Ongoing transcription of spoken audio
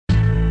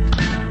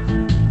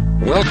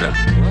Welcome.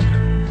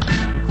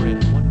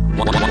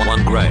 One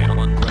Gray.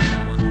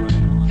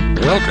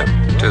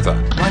 Welcome to the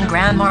One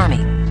Gram Army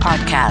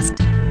Podcast.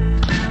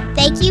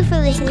 Thank you for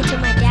listening to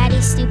my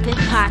daddy's stupid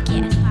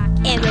podcast.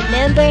 And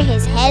remember,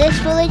 his head is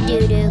full of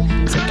doo-doo,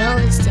 so don't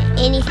listen to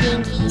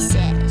anything he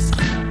says.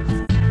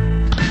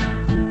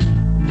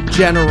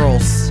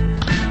 Generals.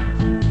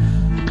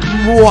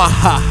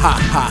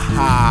 Mwahahaha.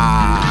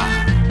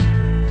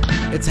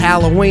 It's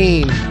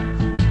Halloween.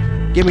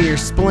 Give me your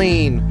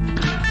spleen.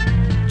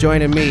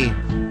 Joining me,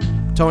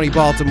 Tony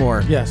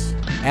Baltimore. Yes.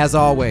 As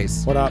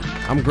always. What up?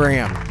 I'm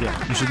Graham.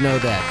 Yeah. You should know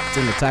that. It's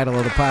in the title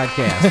of the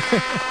podcast.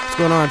 What's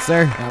going on,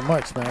 sir? Not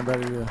much, man. I'm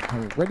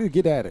ready to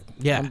get at it.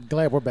 Yeah. I'm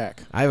glad we're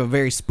back. I have a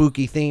very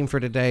spooky theme for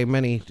today.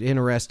 Many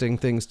interesting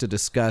things to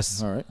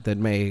discuss All right. that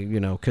may,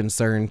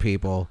 concern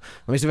people.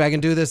 Let me see if I can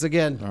do this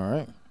again. All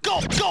right.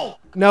 Go!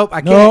 Nope, I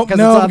can't because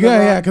it's on the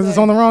wrong because it's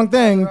on the wrong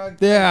thing.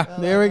 Yeah,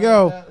 there we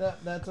go.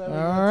 That's All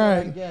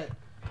right.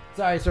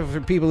 Sorry, so for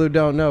people who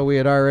don't know, we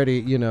had already,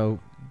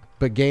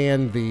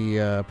 began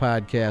the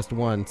podcast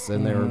once,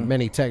 and there were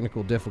many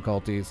technical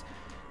difficulties.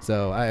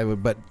 So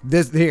but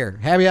this here,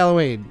 happy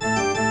Halloween.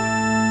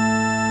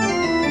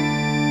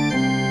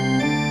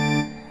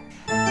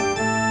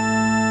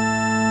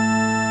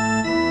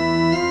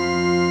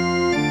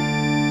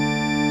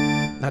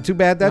 Not too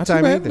bad that Not too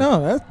time bad. either.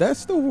 No, that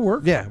still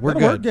work. Yeah, we're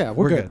That'll good. work. Yeah,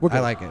 we're good. We're good.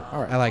 I like it.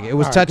 All right. I like it. It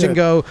was All right, touch and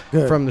good. go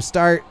Good. from the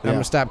start. I'm Yeah.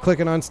 gonna stop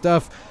clicking on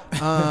stuff.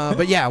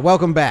 But yeah,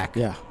 welcome back.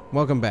 Yeah.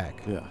 Welcome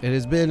back. Yeah. It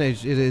has been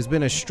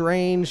a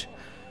strange,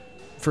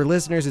 for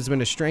listeners, it's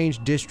been a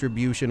strange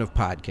distribution of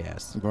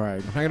podcasts. Right.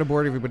 I'm not going to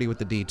bore everybody with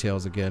the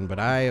details again, but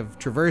I have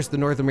traversed the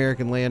North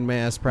American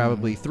landmass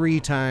probably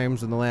 3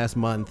 times in the last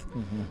month,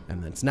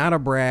 and it's not a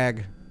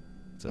brag.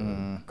 It's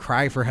a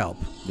cry for help.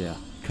 Yeah.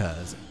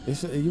 Cause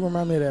You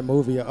remind me of that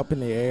movie Up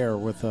in the Air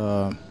with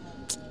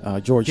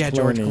George Clooney.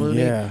 George Clooney.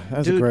 Yeah,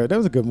 that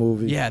was a good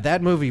movie. yeah,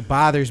 that movie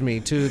bothers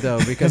me too, though,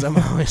 because I'm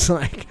always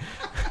like,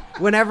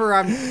 whenever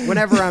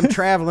I'm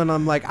traveling,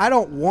 I'm like, I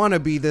don't want to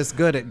be this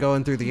good at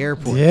going through the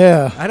airport.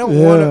 Yeah. I don't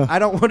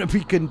want to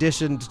be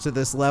conditioned to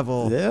this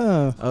level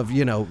Yeah. of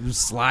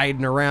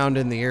sliding around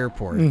in the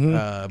airport.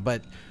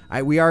 But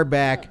we are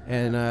back,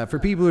 and for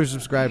people who are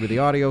subscribed to the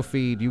audio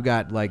feed, you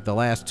got like the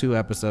last 2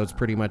 episodes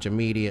pretty much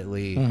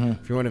immediately.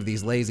 If you're one of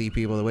these lazy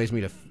people that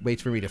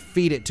waits for me to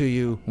feed it to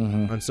you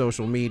on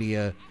social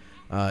media,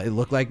 it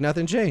looked like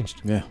nothing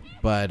changed. Yeah.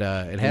 But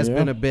it has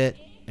been a bit,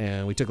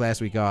 and we took last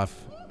week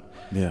off,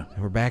 Yeah.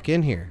 and we're back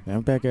in here.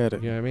 I'm back at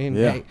it. You know what I mean?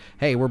 Yeah.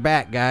 Hey, we're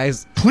back,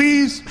 guys.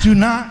 Please do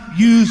not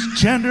use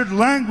gendered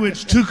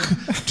language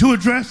to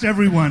address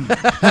everyone.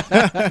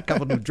 A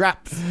couple new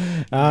drops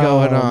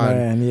going on.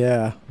 Man,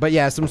 yeah. But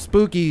yeah, some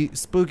spooky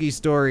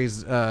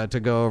stories to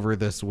go over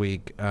this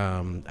week.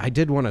 I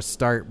did want to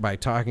start by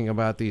talking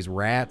about these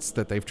rats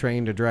that they've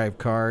trained to drive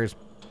cars.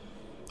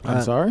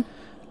 I'm sorry?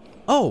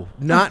 Oh,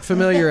 not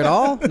familiar at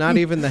all? Not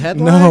even the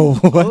headline? No.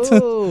 What?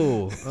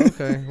 Oh,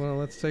 okay. Well,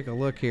 let's take a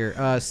look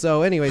here.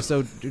 So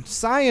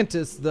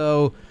scientists,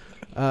 though,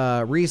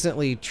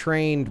 recently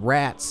trained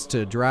rats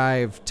to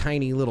drive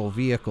tiny little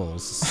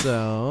vehicles.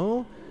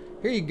 So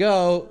here you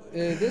go.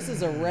 This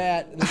is a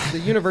rat. This is the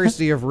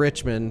University of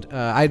Richmond.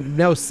 I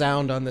no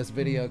sound on this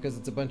video because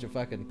it's a bunch of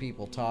fucking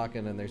people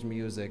talking and there's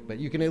music, but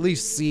you can at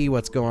least see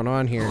what's going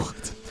on here.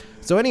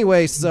 So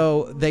anyway,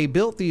 they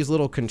built these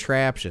little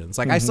contraptions.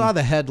 Like I saw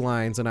the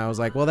headlines and I was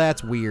like, well,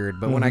 that's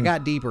weird. But when I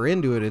got deeper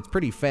into it, it's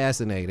pretty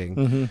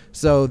fascinating.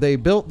 So they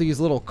built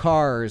these little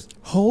cars.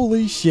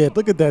 Holy shit.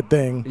 Look at that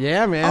thing.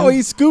 Yeah, man. Oh,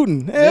 he's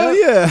scooting. Hell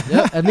yeah.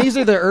 Yep. And these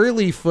are the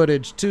early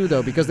footage too,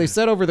 though, because they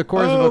said over the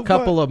course of a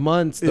couple of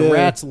months, the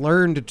rats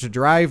learned to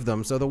drive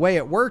them. So the way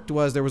it worked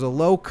was there was a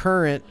low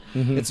current.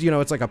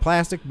 It's like a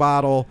plastic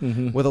bottle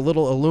with a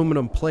little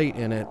aluminum plate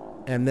in it.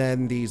 And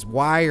then these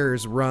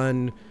wires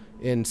run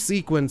in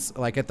sequence,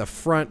 like at the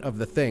front of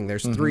the thing.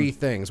 There's 3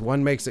 things.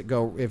 One makes it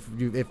go,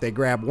 if they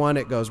grab one,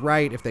 it goes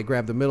right. If they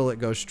grab the middle, it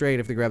goes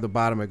straight. If they grab the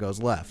bottom, it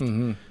goes left.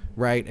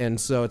 Right.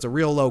 And so it's a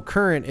real low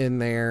current in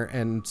there.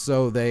 And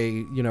so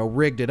they,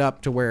 rigged it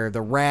up to where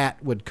the rat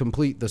would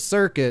complete the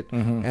circuit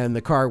and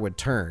the car would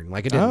turn.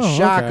 Like it didn't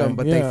shock them,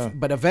 but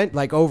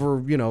over,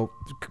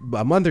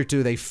 a month or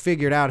 2, they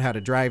figured out how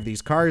to drive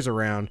these cars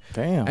around.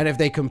 Damn. And if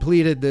they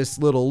completed this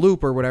little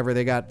loop or whatever,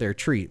 they got their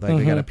treat. Like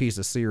they got a piece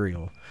of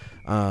cereal.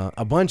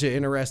 A bunch of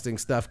interesting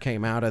stuff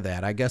came out of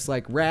that. I guess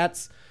like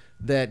rats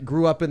that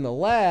grew up in the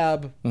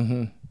lab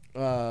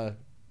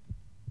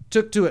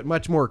took to it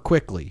much more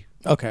quickly.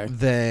 Okay.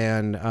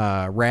 Than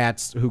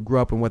rats who grew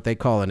up in what they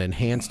call an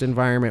enhanced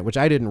environment, which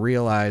I didn't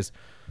realize.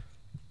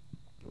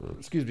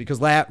 Excuse me, because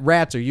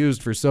rats are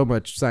used for so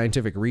much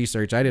scientific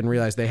research. I didn't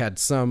realize they had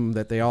some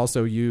that they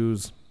also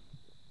use,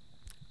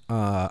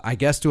 I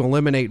guess, to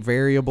eliminate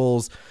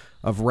variables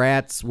of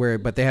rats,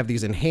 but they have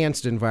these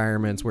enhanced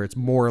environments where it's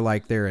more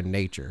like they're in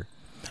nature.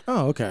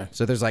 Oh, okay.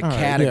 So there's like All right,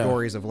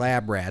 categories of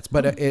lab rats.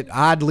 But it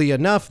oddly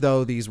enough,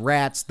 though, these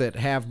rats that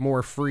have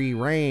more free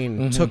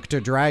reign took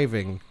to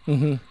driving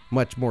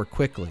much more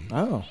quickly.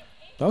 Oh,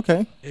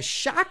 okay. A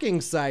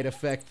shocking side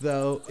effect,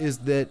 though, is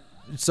that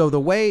So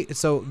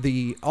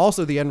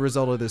the end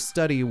result of this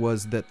study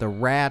was that the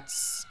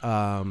rats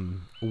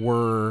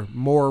were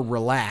more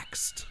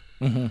relaxed.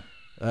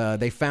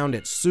 They found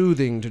it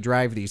soothing to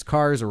drive these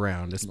cars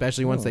around,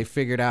 especially once they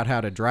figured out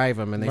how to drive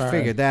them, and they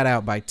figured that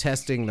out by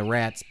testing the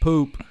rat's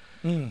poop.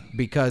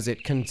 Because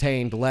it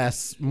contained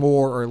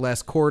more or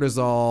less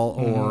cortisol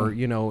or,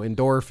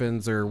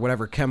 endorphins or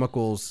whatever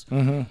chemicals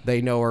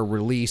they know are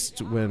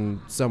released when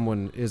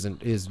someone is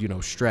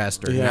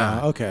stressed or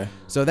not. Okay.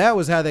 So that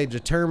was how they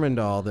determined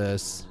all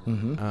this.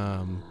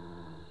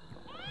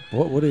 What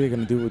are they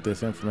going to do with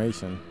this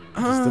information?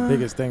 It's the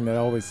biggest thing that I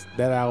always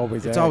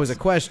It's ask. always a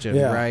question,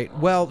 right?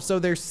 Well, so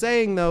they're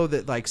saying though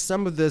that like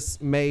some of this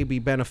may be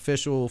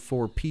beneficial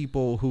for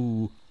people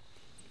who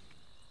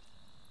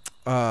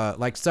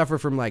like suffer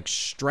from like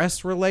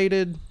stress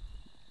related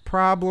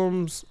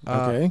problems.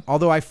 Okay.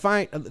 Although I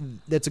find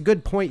that's a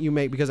good point you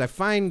make, because I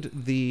find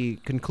the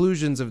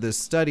conclusions of this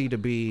study to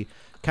be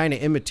kind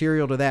of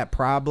immaterial to that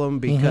problem,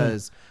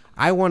 because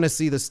I want to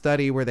see the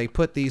study where they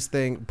put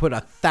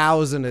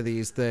 1,000 of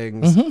these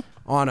things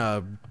on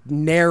a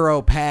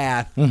narrow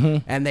path,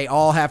 and they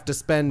all have to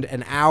spend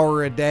an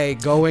hour a day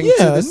going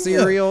to the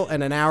cereal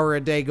and an hour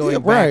a day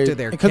going back to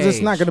their because cage.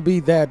 it's not going to be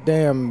that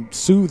damn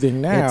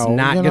soothing now. It's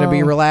not going to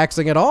be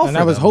relaxing at all. And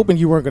I was hoping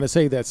you weren't going to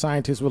say that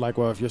scientists were like,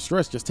 well, if you're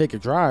stressed, just take a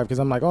drive. Because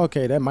I'm like,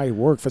 okay, that might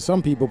work for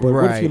some people, but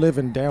what if you live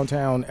in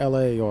downtown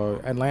LA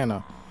or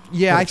Atlanta?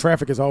 Yeah, where the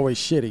traffic is always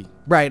shitty.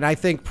 Right, and I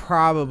think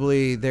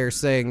probably they're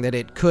saying that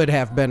it could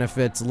have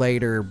benefits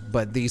later,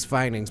 but these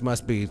findings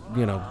must be,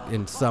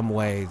 in some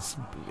ways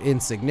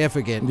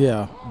insignificant.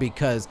 Yeah.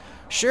 Because,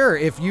 sure,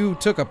 if you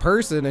took a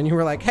person and you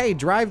were like, hey,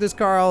 drive this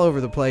car all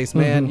over the place,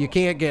 man, you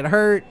can't get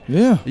hurt.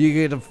 Yeah. You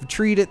get a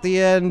treat at the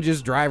end,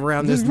 just drive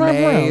around this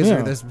maze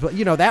or this,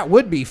 that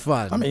would be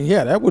fun. I mean,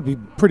 yeah, that would be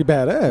pretty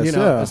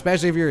badass.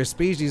 Especially if you're a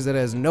species that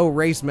has no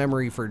race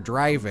memory for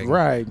driving.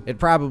 Right. It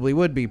probably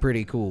would be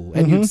pretty cool.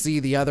 And you'd see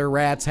the other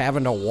rats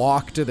having to walk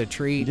to the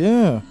treat.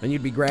 Yeah. And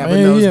you'd be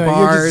grabbing those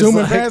bars. You're just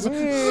zooming past them.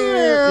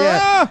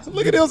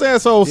 Look at those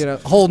assholes.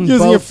 Holding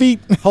using both, your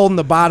feet. Holding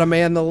the bottom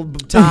and the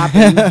top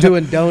and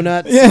doing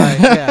donuts.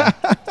 But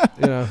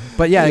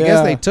I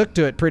guess they took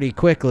to it pretty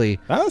quickly.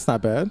 That's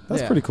not bad.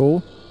 That's pretty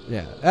cool.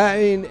 Yeah. I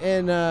mean,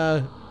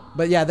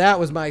 but that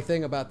was my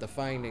thing about the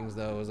findings,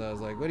 though, is I was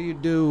like, what do you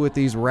do with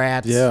these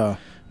rats? Yeah.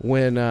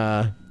 When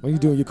you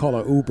do, you call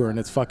an Uber and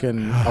it's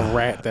fucking a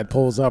rat that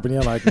pulls up and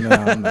you're like, no,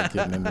 I'm not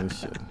getting into this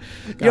shit.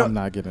 I'm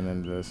not getting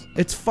into this.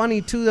 It's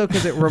funny too though,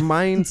 because it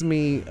reminds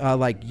me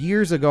like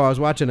years ago I was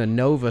watching a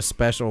Nova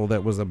special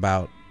that was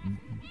about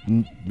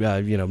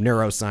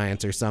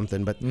neuroscience or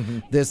something, but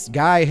this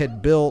guy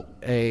had built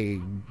a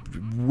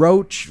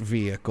roach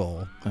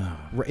vehicle.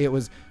 It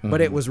was but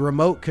it was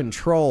remote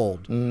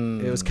controlled.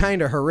 It was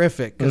kind of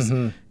horrific because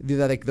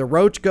the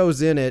roach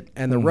goes in it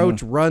and the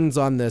roach runs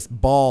on this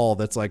ball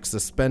that's like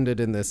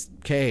suspended in this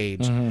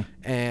cage,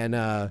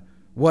 and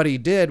what he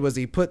did was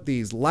he put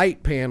these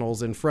light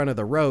panels in front of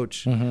the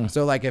roach.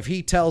 So like if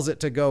he tells it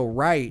to go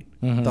right,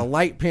 the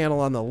light panel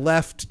on the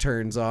left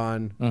turns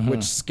on,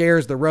 which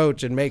scares the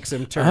roach and makes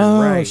him turn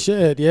right. Oh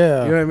shit,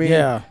 yeah. You know what I mean?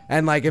 Yeah.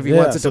 And like if he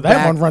wants it to that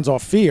back, one runs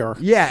off fear.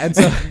 yeah, and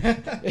so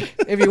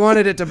if you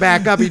wanted it to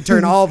back up, he'd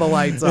turn all the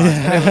lights on.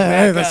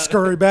 They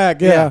scurry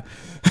back. Yeah.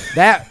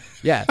 That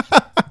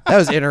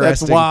was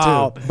interesting. That's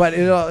wild. Too. But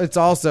it's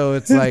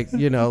also like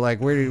like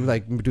where do you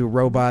do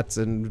robots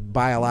and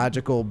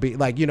biological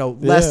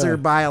lesser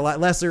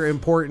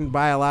important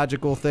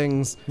biological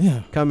things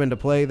come into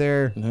play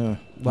there. Yeah.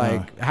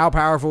 Like how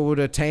powerful would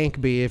a tank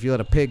be if you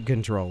let a pig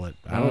control it?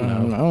 I don't know. I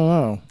don't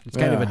know. It's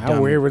kind of a how dumb,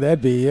 weird would that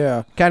be?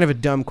 Yeah. Kind of a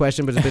dumb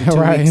question, but it's been 2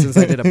 weeks since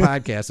I did a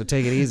podcast, so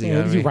take it easy.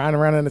 You riding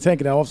around in the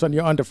tank and then all of a sudden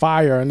you're under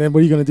fire, and then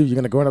what are you gonna do? You're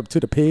gonna go up to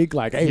the pig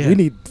like, hey, we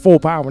need full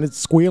power, and it's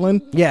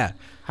squealing. Yeah.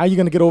 How are you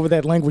gonna get over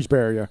that language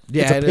barrier?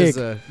 Yeah, it's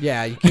a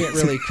pig. You can't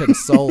really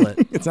console it.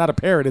 It's not a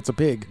parrot, it's a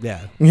pig.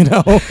 Yeah.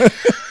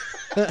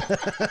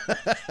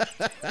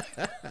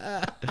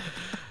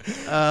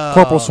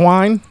 Corporal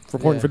Swine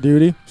reporting for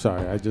duty.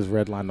 Sorry, I just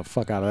redlined the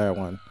fuck out of that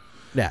one.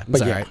 Yeah,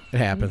 but it's all right. It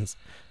happens.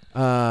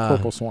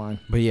 Corporal Swine.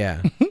 But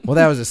yeah, well,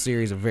 that was a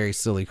series of very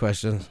silly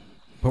questions.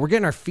 But we're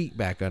getting our feet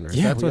back under us.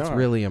 Yeah, that's what's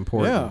really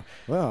important. Yeah,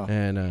 well.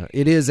 And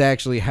it is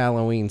actually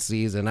Halloween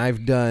season.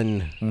 I've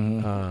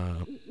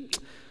done...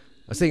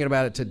 I was thinking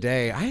about it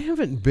today. I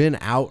haven't been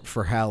out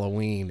for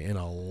Halloween in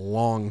a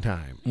long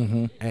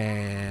time.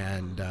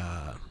 And,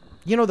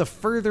 the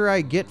further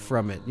I get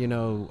from it,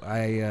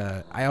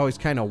 I always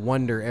kind of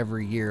wonder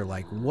every year,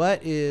 like,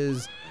 what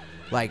is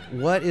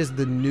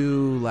the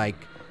new, like,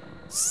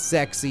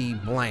 sexy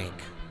blank,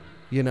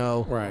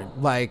 Right.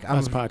 Like,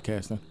 That's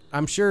podcasting.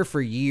 I'm sure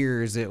for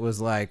years it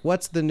was like,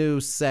 what's the new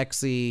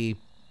sexy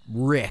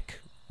Rick?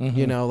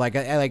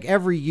 Like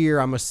every year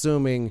I'm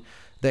assuming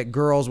that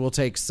girls will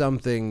take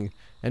something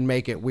and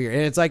make it weird.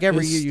 And it's like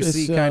every year you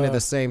see kind of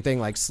the same thing,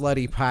 like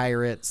slutty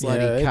pirate,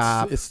 slutty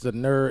cop. It's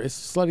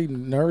slutty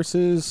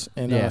nurses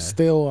and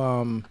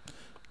still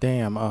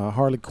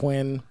Harley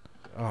Quinn.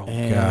 Oh,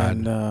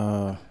 and,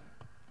 God.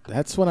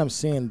 That's what I'm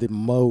seeing the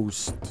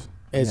most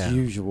as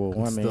usual.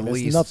 It's I the mean, it's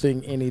least-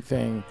 nothing,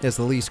 anything. It's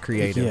the least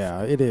creative.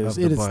 Yeah, it is.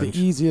 of the It is bunch. the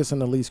easiest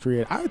and the least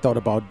creative. I thought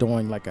about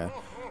doing like a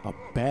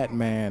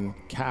Batman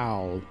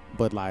cowl,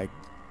 but like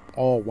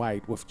all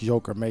white with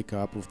Joker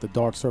makeup with the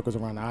dark circles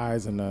around the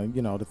eyes and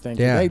the thing.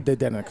 Yeah. They did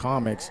that in the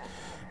comics,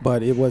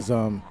 but it was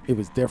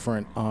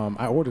different.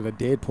 I ordered a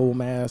Deadpool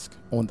mask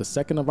on the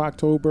 2nd of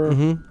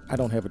October. I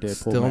don't have a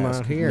Deadpool Still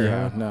mask. not here,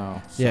 Yeah, huh?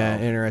 no. Yeah,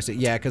 So, interesting.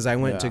 Yeah, because I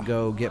went to Yeah.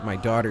 go get my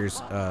daughter's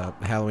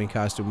Halloween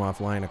costume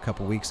offline a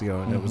couple weeks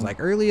ago, and it was like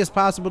earliest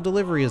possible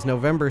delivery is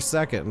November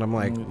 2nd, and I'm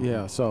like,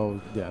 yeah.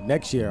 So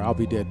next year I'll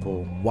be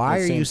Deadpool. why It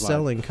are you seems like-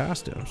 selling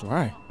costumes?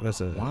 Right. That's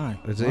Why?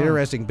 It's an Why?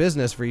 interesting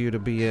business for you to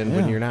be in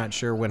when Yeah. you're not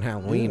sure when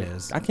Halloween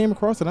is. I came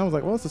across it and I was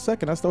like, well, it's the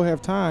 2nd. I still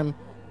have time.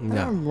 No.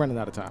 I'm running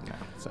out of time now.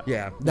 So.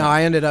 Yeah. No,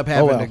 I ended up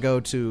having well. to go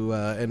to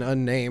an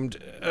unnamed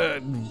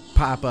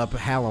pop-up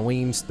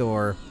Halloween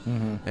store,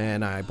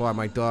 and I bought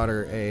my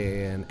daughter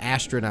an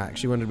astronaut.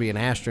 She wanted to be an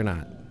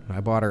astronaut. I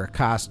bought her a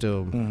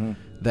costume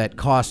that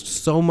cost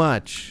so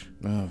much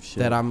Oh, shit.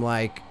 that I'm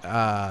like,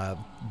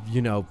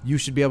 you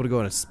should be able to go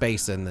into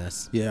space in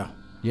this. Yeah.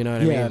 You know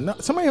what I Yeah, mean? no,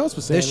 somebody else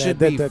was saying This should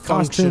that be the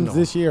functional. costumes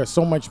this year are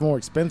so much more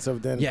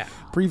expensive than Yeah.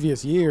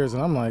 previous years,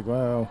 and I'm like,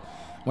 well,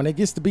 when it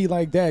gets to be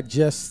like that,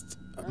 just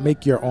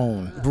make your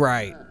own.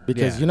 Right.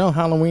 Because Yeah.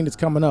 Halloween is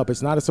coming up.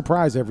 It's not a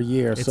surprise every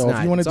year. It's So not.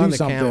 if you want It's to on do the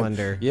something,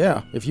 calendar.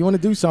 yeah, if you want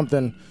to do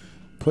something,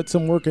 put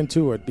some work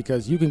into it,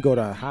 because you can go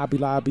to Hobby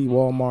Lobby,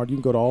 Walmart, you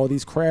can go to all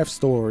these craft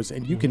stores,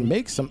 and you can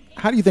make some.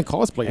 How do you think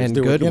cosplayers And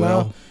do it?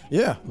 Goodwill.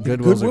 Yeah,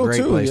 Goodwill's a great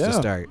too, place to yeah,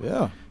 start.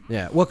 Yeah.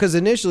 Yeah, well, because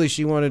initially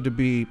she wanted to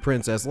be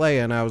Princess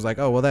Leia, and I was like,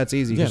 oh, well, that's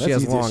easy because Yeah, she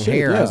that's has easy as long shit,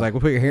 hair. I yeah. was like,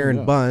 we'll put your hair in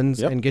Yeah. buns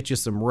Yep. and get you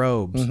some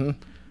robes.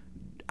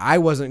 I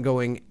wasn't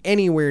going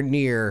anywhere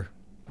near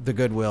the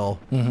Goodwill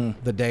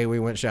the day we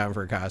went shopping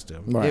for a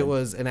costume. Right. It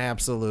was an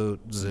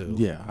absolute zoo.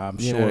 Yeah, I'm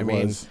You sure know what it I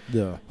mean? was.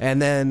 Yeah.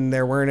 And then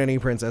there weren't any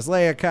Princess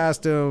Leia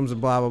costumes and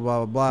blah, blah,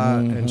 blah,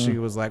 blah, blah. And she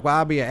was like, well,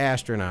 I'll be an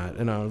astronaut.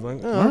 And I was like,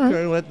 oh,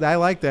 okay, I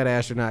like that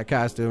astronaut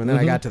costume. And then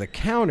I got to the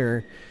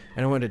counter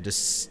and I wanted to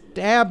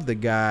stab the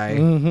guy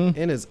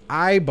in his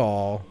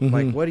eyeball.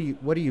 Like, what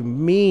do you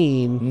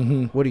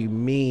mean? What do you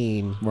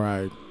mean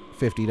Right.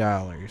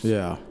 $50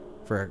 Yeah.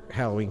 for a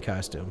Halloween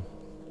costume?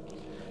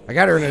 I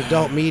got her an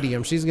adult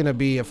medium. She's going to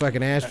be a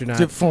fucking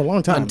astronaut For a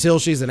long time. until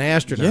she's an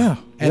astronaut. Yeah,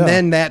 And yeah.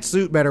 then that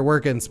suit better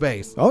work in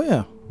space. Oh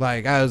yeah.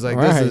 Like, I was like,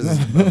 Right. this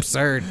is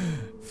absurd.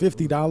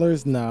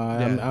 $50? No,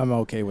 Yeah. I'm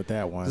okay with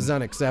that one. This is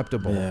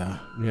unacceptable. Yeah.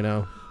 You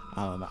know?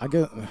 I don't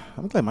know.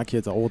 I'm glad my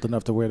kids are old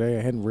enough to where they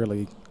hadn't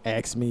really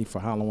asked me for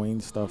Halloween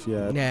stuff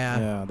yet. Yeah.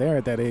 Yeah. They're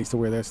at that age to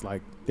where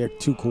they're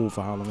too cool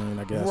for Halloween,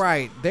 I guess.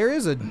 Right. There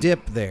is a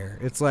dip there.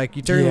 It's like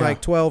you turn Yeah.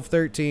 like 12,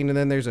 13, and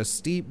then there's a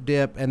steep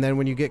dip. And then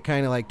when you get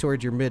kind of like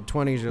towards your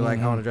mid-20s, you're like,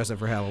 I want to dress up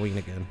for Halloween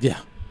again. Yeah.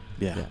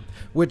 Yeah.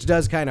 Which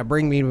does kind of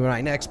bring me to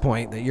my next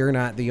point that you're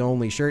not the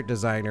only shirt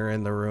designer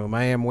in the room.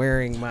 I am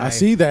wearing my. I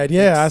see that.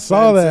 Yeah, I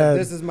saw expensive- that.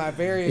 This is my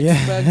very Yeah.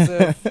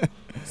 expensive,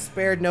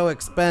 spared no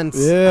expense,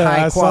 Yeah, I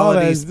high saw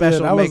quality that.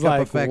 special I was makeup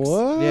like, effects.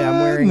 what? Yeah,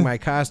 I'm wearing my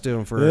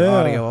costume for Yeah.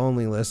 audio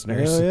only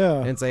listeners.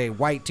 Hell yeah. It's a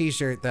white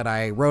T-shirt that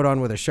I wrote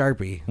on with a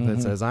Sharpie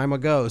that says "I'm a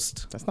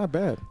ghost." That's not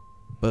bad.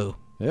 Boo.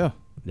 Yeah.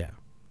 Yeah,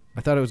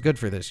 I thought it was good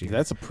for this year.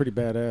 That's a pretty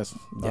badass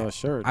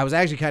shirt. I was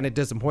actually kind of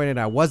disappointed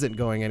I wasn't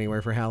going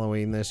anywhere for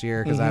Halloween this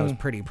year because I was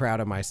pretty proud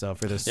of myself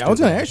for this. Yeah, I was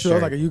gonna stupid ask you. I was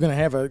shirt. like, "Are you gonna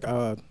have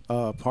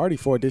a party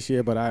for it this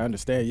year?" But I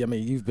understand. I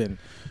mean, you've been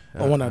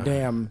on a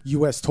damn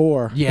U.S.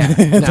 tour. Yeah,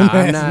 the no,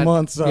 I'm last not.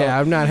 month, so. Yeah,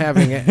 I'm not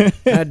having it.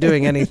 Not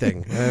doing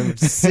anything. I'm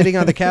sitting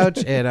on the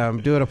couch and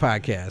I'm doing a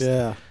podcast.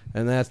 Yeah.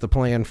 and that's the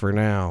plan for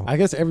now. I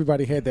guess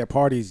everybody had their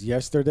parties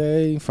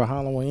yesterday for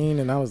Halloween,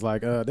 and I was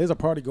like, "There's a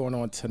party going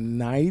on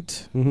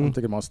tonight. I'm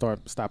thinking about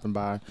stopping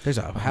by." There's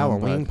a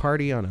Halloween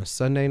party on a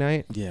Sunday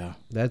night. Yeah.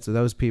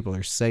 Those people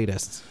are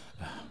sadists.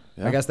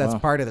 Yeah, I guess that's well,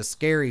 part of the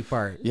scary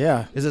part.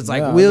 Yeah. Is it's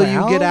like, Yeah, will like, you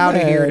how get out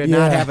of here bad? to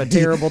not Yeah. have a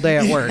terrible day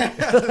at work?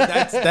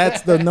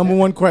 That's the number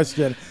one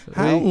question.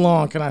 How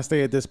long can I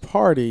stay at this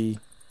party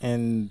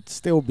and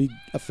still be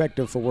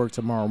effective for work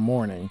tomorrow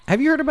morning?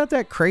 Have you heard about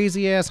that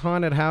crazy ass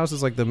haunted house?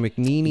 It's like the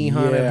McNeely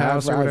haunted Yeah,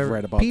 house or I've whatever.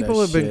 read about People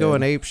that have been shit.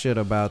 going ape shit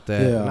about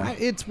that. Yeah.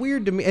 And it's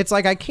weird to me. It's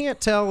like I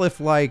can't tell if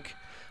like.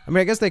 I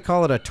mean, I guess they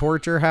call it a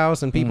torture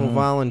house and people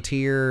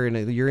volunteer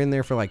and you're in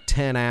there for like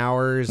 10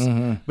 hours.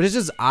 But it's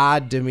just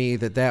odd to me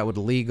that would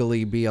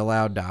legally be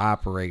allowed to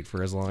operate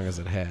for as long as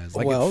it has.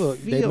 Like, Well,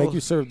 it they make you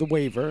feels- serve the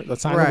waiver,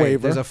 sign right, the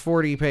waiver. there's a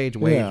 40-page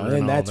waiver. Yeah,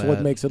 and all that's what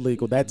that. makes it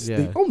legal. That's Yeah.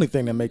 the only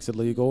thing that makes it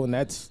legal, and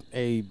that's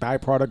a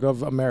byproduct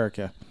of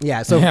America.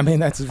 Yeah, so I mean,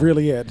 that's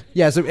really it.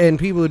 Yeah, so and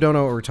people who don't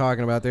know what we're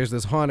talking about, there's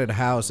this haunted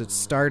house. It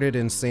started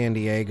in San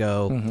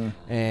Diego,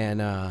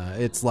 and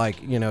it's like,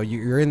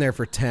 you're in there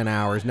for 10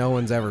 hours. No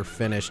one's ever never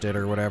finished it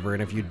or whatever,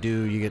 and if you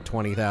do, you get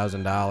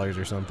 $20,000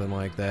 or something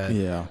like that.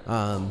 Yeah.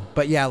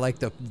 But yeah, like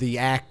the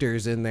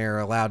actors in there are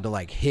allowed to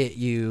like hit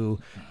you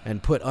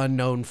and put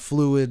unknown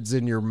fluids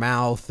in your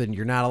mouth, and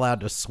you're not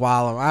allowed to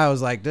swallow. I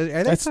was like,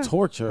 that's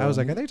torture. I was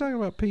like, are they talking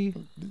about pee?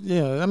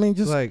 Yeah, I mean,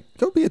 just like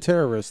go be a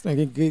terrorist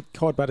and get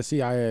caught by the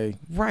CIA.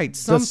 Right,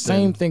 something. The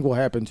same thing will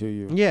happen to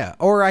you. Yeah,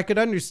 or I could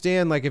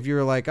understand like if you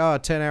were like, oh, a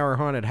 10-hour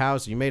haunted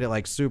house, you made it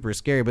like super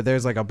scary, but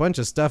there's like a bunch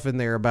of stuff in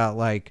there about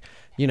like,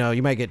 you know,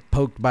 you might get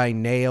poked by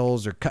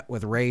nails or cut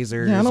with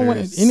razors. Yeah, I don't want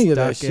any of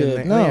that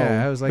shit. No,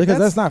 yeah, I was like, because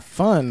that's not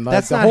fun. Like,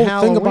 that's the not whole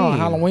Halloween. thing about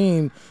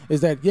Halloween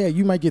is that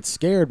you might get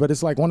scared, but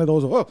it's like one of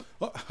those.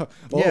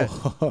 Yeah,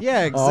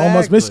 exactly. I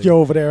almost missed you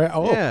over there.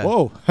 Yeah.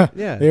 Whoa,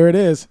 yeah, there it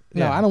is.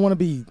 No, Yeah. I don't want to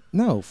be.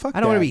 No, fuck. I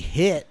don't want that. to be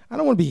hit. I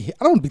don't want to be.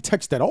 I don't want to be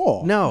texted at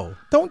all. No.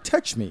 Don't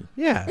text me.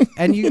 Yeah,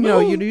 and you know,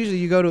 usually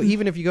you go to,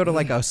 even if you go to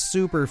like a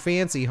super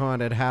fancy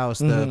haunted house,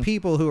 the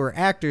people who are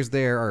actors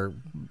there are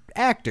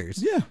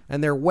actors. Yeah.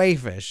 And they're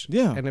wayfish.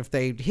 Yeah. And if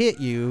they hit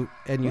you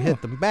and you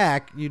hit them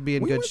back, you'd be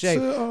in good went shape.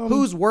 to,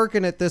 Who's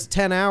working at this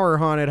 10-hour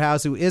haunted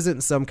house who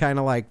isn't some kind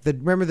of like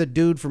remember the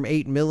dude from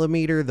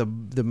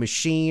 8mm, the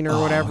machine or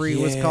whatever he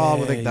was called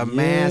with like the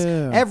mask?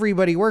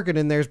 Everybody working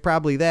in there is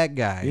probably that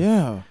guy.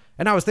 Yeah.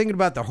 And I was thinking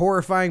about the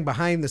horrifying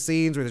behind the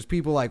scenes where there's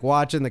people like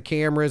watching the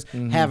cameras,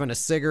 having a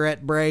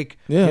cigarette break.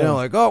 Yeah. You know,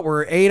 like, oh,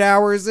 we're 8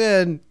 hours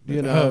in,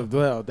 you know.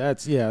 Well,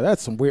 that's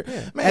some weird.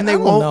 Man, and they I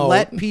don't won't know.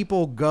 let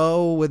people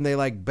go when they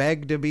like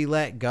beg to be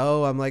let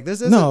go. I'm like, this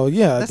isn't. No,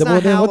 yeah. That's Well,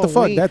 not then what the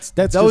fuck? Halloween. That's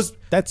those. just,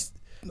 that's.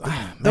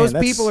 Those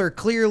people are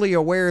clearly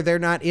aware they're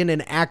not in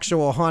an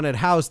actual haunted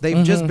house.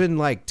 They've just been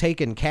like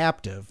taken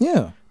captive.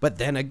 Yeah. But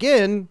then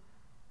again,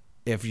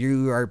 if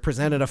you are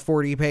presented a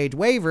 40-page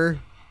waiver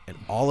and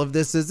all of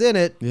this is in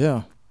it,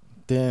 Yeah.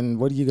 Then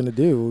what are you gonna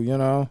do? You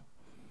know.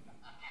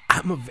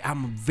 I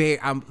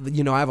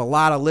have a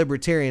lot of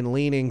libertarian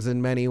leanings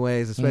in many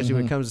ways, especially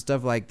when it comes to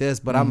stuff like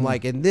this. But I'm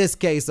like, in this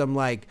case, I'm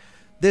like,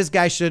 this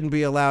guy shouldn't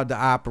be allowed to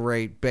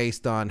operate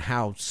based on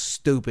how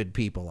stupid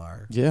people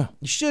are. Yeah.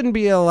 You shouldn't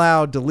be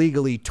allowed to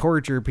legally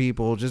torture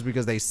people just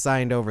because they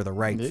signed over the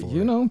right for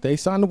You it. know, they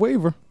signed the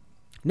waiver.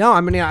 No, I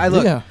mean, I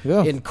look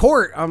Yeah. in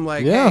court. I'm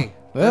like, hey,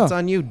 that's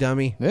on you,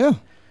 dummy. Yeah.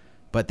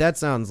 But that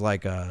sounds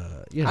like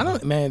a, you know. I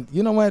don't, man.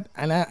 You know what?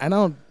 And I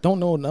don't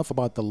know enough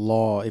about the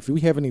law. If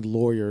we have any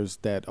lawyers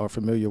that are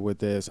familiar with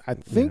this, I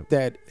think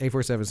that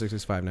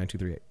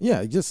 847-665-9238.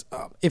 yeah, just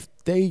if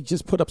they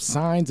just put up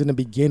signs in the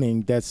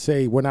beginning that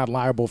say we're not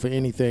liable for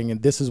anything,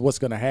 and this is what's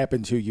going to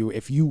happen to you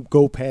if you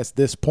go past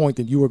this point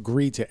and you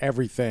agree to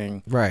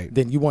everything, Right.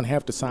 Then you won't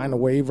have to sign a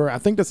waiver. I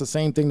think that's the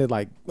same thing that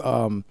like.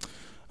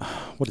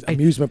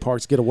 Amusement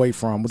parks get away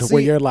from,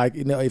 where you're like,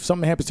 you know, if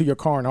something happens to your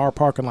car in our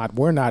parking lot,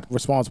 we're not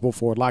responsible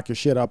for it. Lock your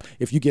shit up.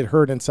 If you get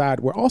hurt inside,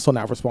 we're also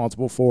not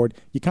responsible for it.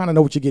 You kind of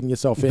know what you're getting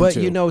yourself into. But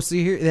you know,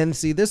 see,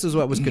 this is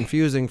what was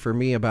confusing for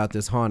me about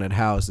this haunted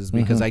house is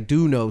because I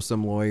do know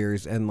some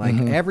lawyers, and like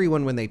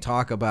everyone when they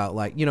talk about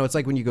like, you know, it's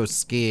like when you go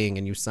skiing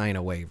and you sign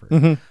a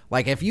waiver.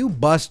 Like if you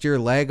bust your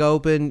leg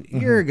open,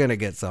 you're gonna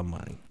get some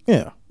money.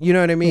 Yeah. You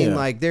know what I mean? Yeah.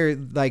 Like they're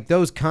like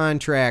those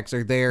contracts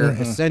are there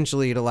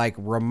essentially to like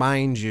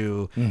remind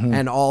you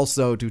and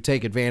also to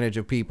take advantage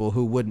of people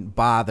who wouldn't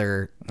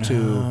bother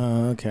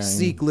to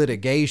seek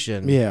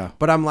litigation. Yeah.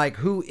 But I'm like,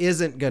 who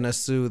isn't going to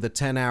sue the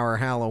 10-hour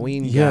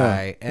Halloween Yeah.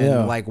 guy? And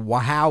Yeah. like,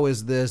 how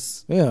is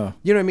this? Yeah.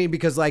 You know what I mean?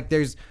 Because like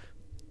there's,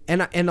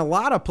 and in a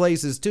lot of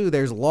places too,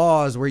 there's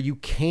laws where you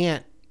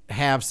can't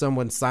have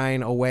someone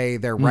sign away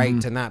their right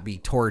to not be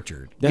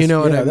tortured. You know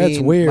what I mean? That's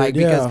weird. Like,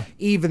 because yeah.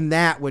 even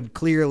that would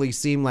clearly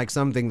seem like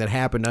something that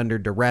happened under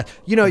duress.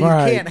 You know, you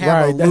Right, can't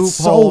have right. a That's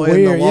loophole so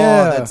in the weird, law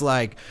yeah. that's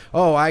like,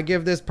 oh, I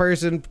give this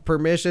person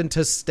permission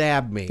to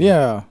stab me.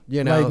 Yeah.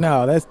 You know? Like,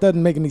 no, that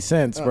doesn't make any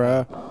sense,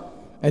 bruh.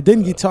 And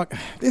then you talk,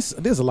 there's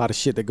a lot of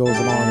shit that goes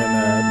along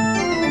in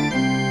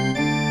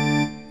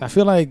I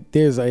feel like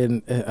there's a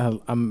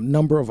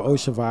number of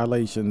OSHA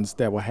violations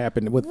that will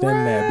happen within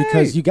that,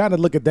 because you got to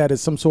look at that as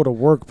some sort of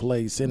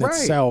workplace in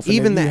itself. And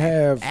even then the you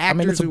have,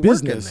 actors it's a who work in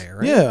business. there,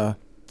 right? Yeah.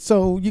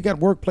 So you got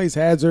workplace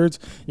hazards,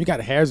 you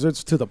got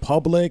hazards to the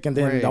public, and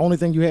then the only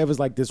thing you have is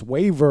like this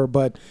waiver.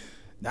 But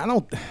I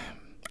don't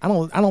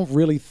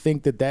really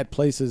think that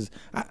place is.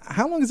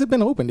 How long has it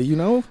been open? Do you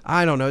know?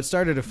 I don't know. It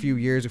started a few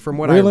years. From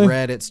what Really? I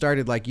read, it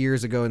started like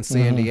years ago in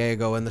San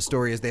Diego, and the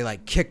story is they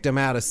like kicked him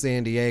out of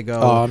San Diego.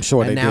 Oh, I'm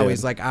sure and they now did.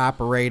 he's like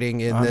operating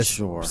in this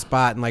sure.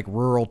 spot in like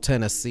rural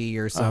Tennessee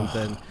or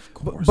something. Of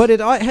course. But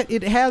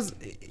it has.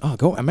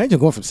 Imagine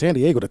going from San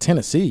Diego to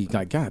Tennessee.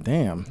 Like,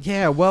 goddamn.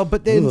 Yeah, well,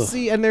 but then Ugh.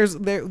 see, and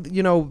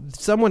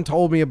someone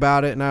told me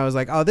about it, and I was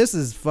like, oh, this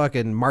is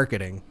fucking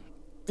marketing.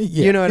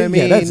 Yeah, You know what I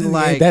mean?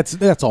 Like,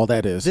 that's all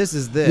that is. This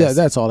is this. Yeah,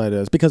 that's all that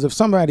is. Because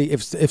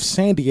if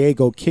San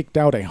Diego kicked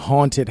out a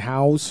haunted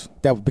house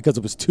because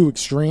it was too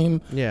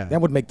extreme, that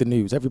would make the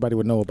news. Everybody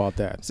would know about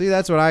that. See,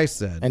 that's what I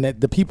said. And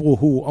that the people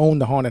who own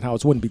the haunted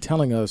house wouldn't be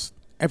telling us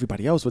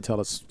everybody else would tell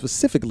us,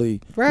 specifically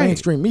Right.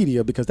 mainstream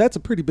media, because that's a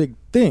pretty big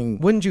thing.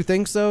 Wouldn't you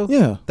think so?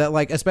 Yeah. That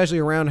like, especially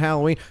around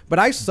Halloween. But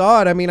I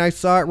saw it. I mean, I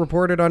saw it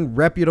reported on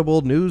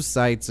reputable news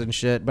sites and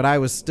shit. But I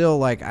was still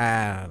like,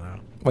 I don't know.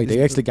 Wait,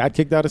 they actually got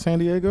kicked out of San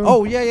Diego?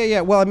 Oh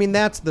yeah. Well, I mean,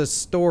 that's the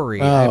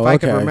story. Oh, if I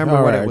could okay. remember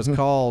All what right. it was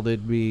called,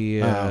 it'd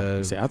be.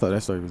 See, I thought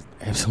that story was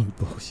absolute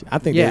bullshit. I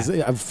think Yeah. there's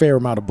a fair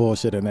amount of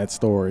bullshit in that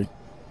story.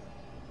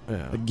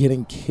 Yeah.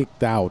 Getting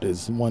kicked out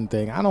is one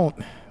thing. I don't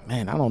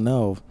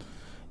know.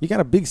 You got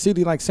a big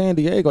city like San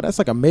Diego. That's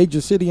like a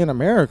major city in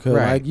America.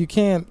 Right. Like, you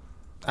can't.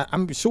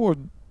 I'm sure.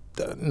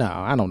 No,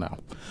 I don't know.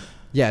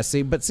 Yeah,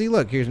 see,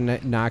 look, here's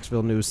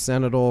Knoxville News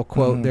Sentinel,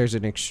 quote, there's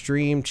an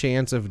extreme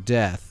chance of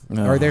death,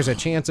 or there's a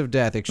chance of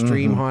death,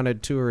 extreme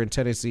haunted tour in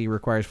Tennessee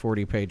requires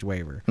 40-page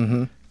waiver.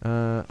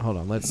 Hold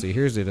on, let's see,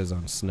 here's it is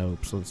on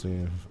Snopes, let's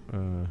see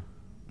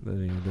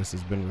if this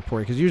has been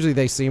reported, because usually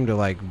they seem to,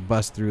 like,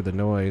 bust through the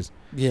noise.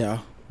 Yeah.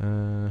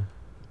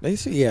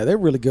 They're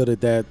really good at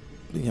that,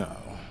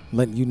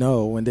 letting you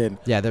know, and then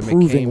Yeah, the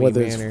proving McCamey whether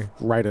Manor.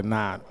 it's right or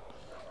not,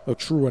 or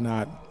true or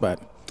not, but...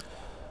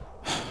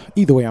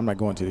 Either way, I'm not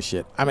going to the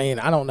shit. I mean,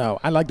 I don't know.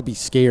 I like to be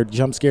scared.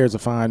 Jump scares are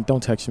fine.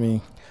 Don't text me.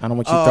 I don't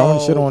want you throwing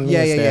shit on me.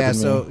 Yeah. Me.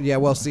 So,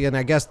 well, see, and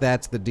I guess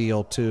that's the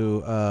deal,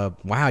 too.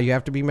 Wow, you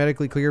have to be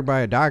medically cleared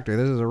by a doctor.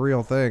 This is a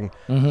real thing.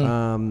 In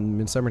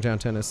Summertown,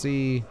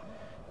 Tennessee,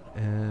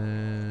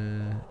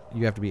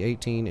 you have to be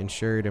 18,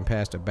 insured, and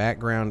passed a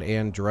background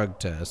and drug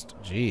test.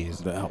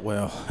 Jeez.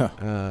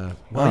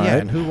 Right.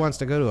 And who wants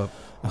to go to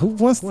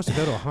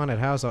a haunted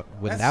house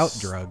without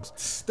drugs?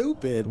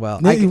 Stupid. Well,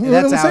 You know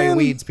that's what I'm how he saying?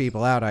 weeds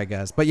people out, I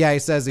guess. But yeah, he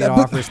says he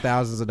offers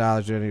thousands of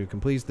dollars to anyone who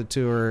completes the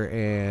tour,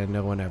 and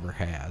no one ever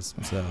has.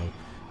 So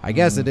I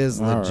guess it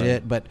is all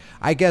legit. right. But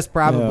I guess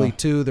probably Yeah.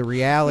 too the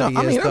reality No,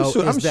 I mean, is I'm though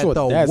sure- is I'm that sure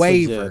the that's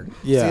waiver. legit.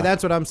 Yeah. See,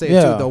 that's what I'm saying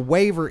Yeah. too. The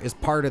waiver is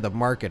part of the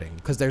marketing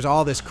because there's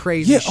all this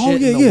crazy Yeah,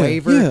 shit in the yeah.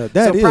 waiver. Yeah,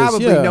 that so is,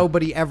 probably yeah.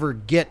 nobody ever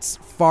gets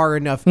far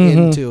enough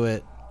into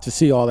it. To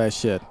see all that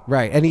shit.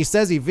 Right. And he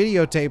says he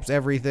videotapes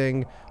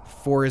everything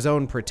for his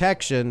own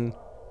protection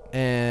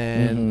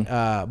and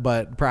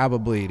but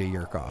probably to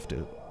yerk off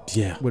to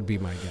Yeah. would be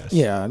my guess.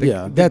 Yeah.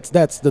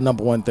 That's the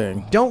number one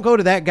thing. Don't go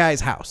to that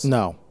guy's house.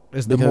 No.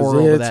 Is the Because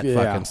moral of it's- that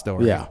fucking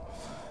story. Yeah.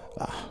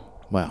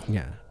 Well.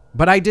 Yeah.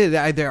 But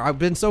I've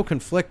been so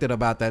conflicted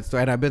about that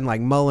story, and I've been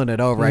like mulling it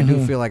over. I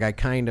do feel like I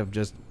kind of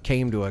just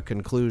came to a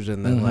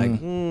conclusion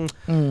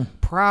that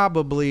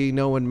probably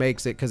no one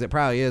makes it because it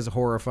probably is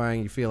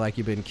horrifying. You feel like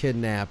you've been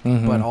kidnapped,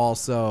 but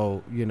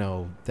also,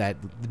 that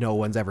no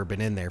one's ever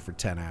been in there for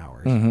 10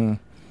 hours.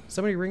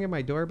 Somebody ringing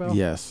my doorbell?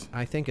 Yes.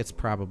 I think it's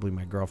probably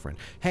my girlfriend.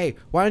 Hey,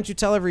 why don't you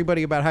tell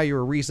everybody about how you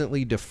were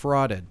recently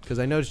defrauded? Because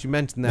I noticed you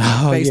mentioned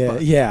that on Facebook.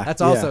 Yeah.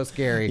 That's also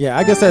scary. Yeah,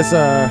 I guess that's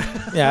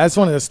that's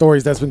one of the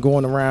stories that's been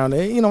going around.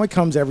 It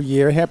comes every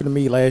year. It happened to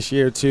me last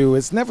year too.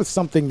 It's never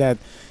something that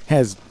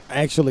has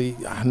actually,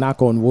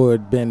 knock on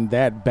wood, been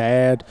that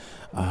bad.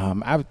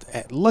 I'm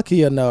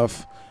lucky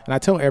enough, and I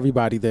tell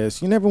everybody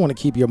this, you never want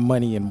to keep your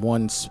money in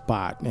one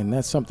spot. And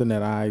that's something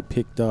that I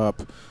picked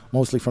up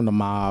mostly from the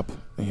mob,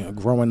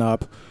 growing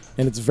up.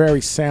 And it's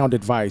very sound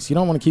advice. You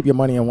don't want to keep your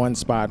money in one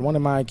spot. One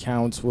of my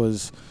accounts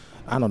was,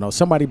 I don't know,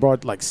 somebody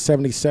brought like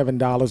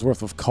 $77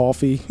 worth of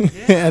coffee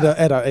at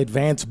an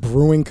advanced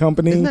brewing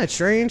company. Isn't that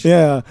strange?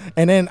 Yeah.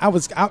 And then I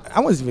was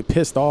even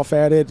pissed off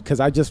at it because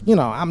I just,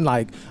 I'm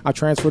like, I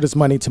transfer this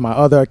money to my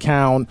other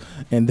account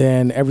and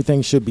then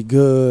everything should be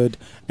good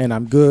and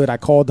I'm good. I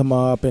called them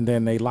up and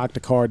then they locked the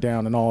card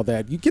down and all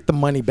that. You get the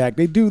money back.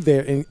 They do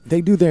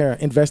their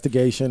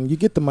investigation. You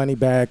get the money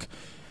back.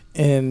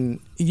 And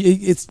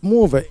it's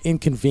more of an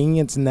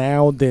inconvenience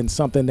now than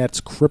something that's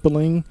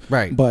crippling.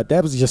 Right. But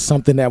that was just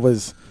something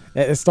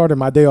it started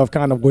my day off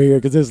kind of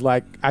weird because it's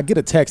like I get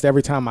a text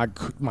every time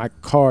my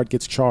card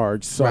gets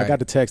charged. So Right. I got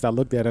the text, I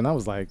looked at it, and I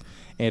was like,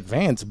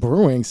 Advanced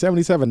Brewing,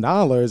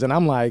 $77. And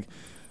I'm like,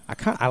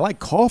 I like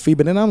coffee,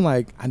 but then I'm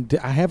like,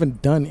 I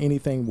haven't done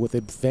anything with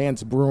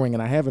Advanced Brewing,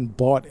 and I haven't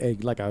bought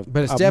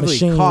But it's a definitely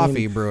machine.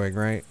 coffee brewing,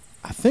 right?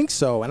 I think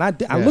so, and I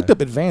looked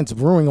up Advanced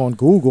Brewing on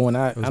Google, and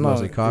I was know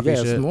mostly coffee yeah,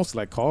 shit? it's mostly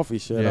like coffee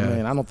shit. Yeah. I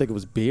mean, I don't think it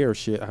was beer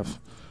shit.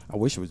 I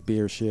wish it was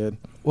beer shit.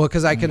 Well,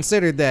 because I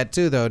considered that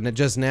too, though.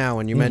 Just now,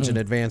 when you mentioned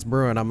Advanced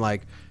Brewing, I'm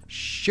like,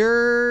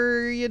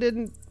 sure you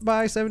didn't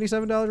buy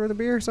 $77 worth of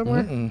beer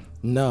somewhere?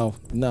 No,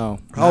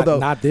 Although-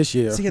 not this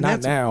year, See, and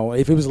not that's- now.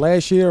 If it was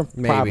last year,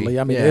 Maybe, probably.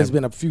 I mean, yeah. there's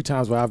been a few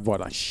times where I've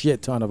bought a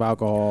shit ton of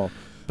alcohol.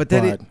 But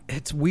then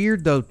it's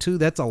weird, though, too.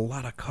 That's a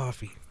lot of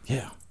coffee.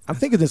 Yeah. I'm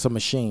thinking it's a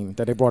machine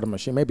that they brought a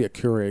machine, maybe a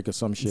Keurig or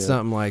some shit.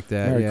 Something like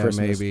that. Merry yeah,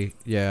 Christmas. maybe.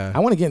 Yeah. I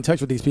want to get in touch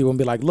with these people and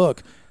be like,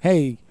 look,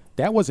 hey,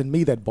 that wasn't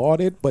me that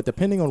bought it, but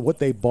depending on what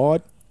they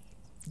bought,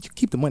 you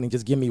keep the money,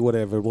 just give me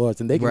whatever it was,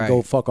 and they can Right.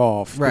 go fuck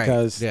off. Right,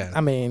 Because, yeah.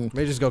 I mean,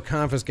 They just go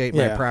confiscate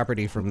my Yeah.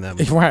 property from them.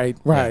 right.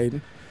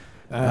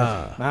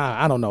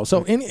 I don't know.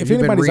 So if Have you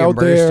been anybody's out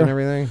reimbursed there, and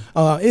everything?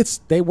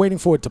 they waiting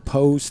for it to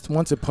post.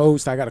 Once it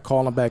posts, I got to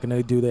call them back and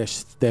they do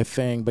their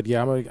thing. But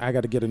yeah, I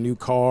got to get a new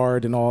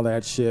card and all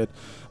that shit.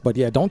 But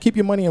yeah, don't keep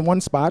your money in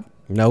one spot.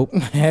 Nope.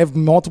 Have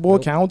multiple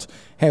accounts.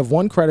 Have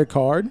one credit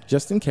card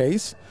just in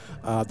case.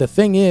 The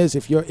thing is,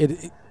 if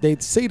they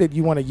say that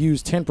you want to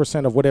use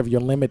 10% of whatever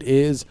your limit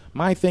is.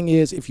 My thing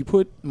is, if you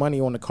put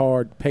money on the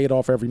card, pay it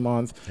off every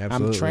month.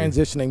 Absolutely. I'm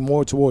transitioning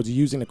more towards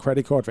using the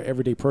credit card for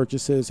everyday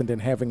purchases and then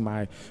having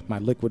my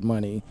liquid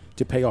money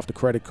to pay off the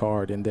credit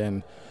card, and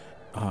then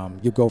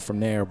you go from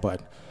there.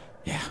 But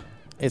yeah.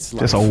 It's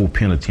That's an old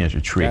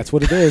penitentiary trick. That's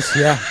what it is.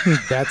 Yeah,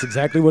 that's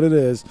exactly what it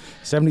is.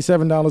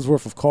 $77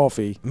 worth of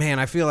coffee. Man,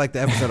 I feel like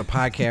the episode of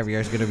Pod Caviar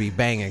is going to be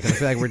banging because I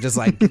feel like we're just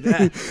like trying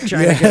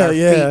to get our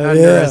feet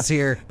under us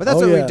here. But that's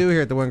what we do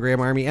here at the One Gram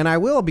Army. And I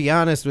will be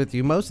honest with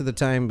you, most of the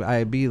time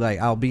I'll be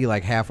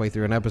like halfway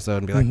through an episode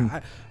and be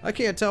like, I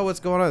can't tell what's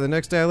going on. The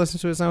next day I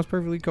listen to it, sounds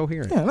perfectly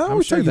coherent. Yeah, and I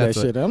always tell you that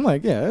shit. I'm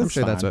like, yeah, I'm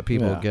sure that's what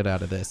people get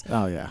out of this.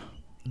 Oh yeah.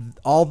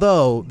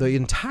 Although the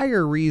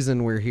entire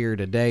reason we're here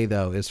today,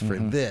 though, is for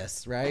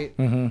this, right?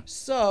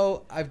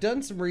 So I've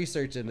done some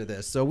research into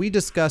this. So we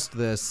discussed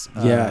this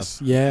yes.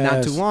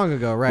 not too long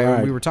ago, right?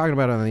 When we were talking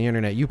about it on the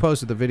internet. You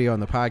posted the video on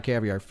the Pod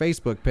Caviar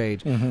Facebook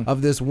page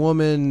of this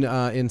woman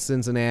in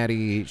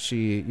Cincinnati.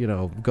 She,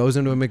 goes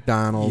into a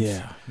McDonald's.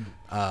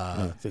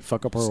 Yeah. They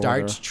fuck up her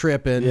starts order.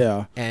 tripping.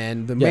 Yeah.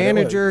 And the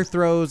manager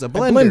throws a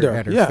blender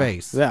at her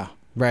face. Yeah.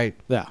 Right.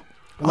 Yeah.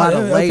 A lot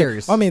of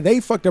layers. Okay. I mean, they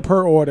fucked up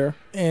her order,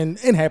 and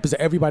it happens to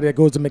everybody that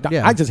goes to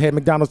McDonald's. Yeah. I just had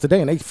McDonald's today,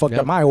 and they fucked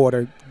up my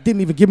order.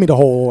 Didn't even give me the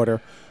whole order.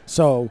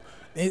 So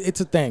it's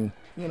a thing,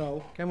 Can I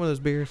have one of those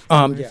beers?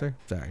 Yeah.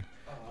 Sorry.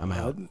 I'm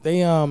out.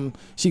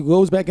 She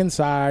goes back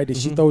inside and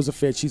she throws a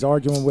fit. She's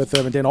arguing with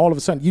him, and then all of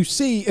a sudden, you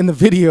see in the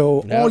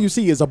video, all you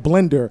see is a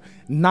blender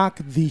knock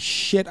the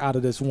shit out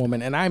of this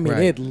woman, and I mean,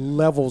 it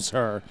levels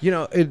her.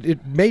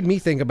 It made me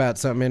think about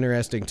something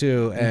interesting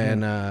too,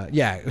 and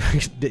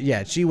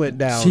she went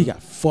down. She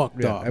got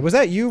fucked up. Was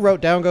that you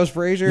wrote down Ghost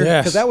Frazier?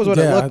 Yes, because that was what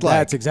it looked like.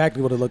 That's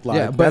exactly what it looked like.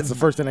 Yeah, but but that's the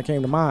first thing that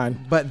came to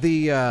mind. But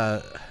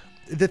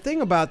the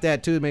thing about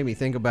that too that made me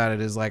think about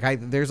it is like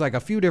there's like a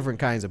few different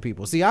kinds of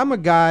people. See, I'm a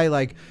guy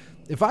like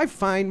if I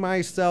find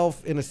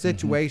myself in a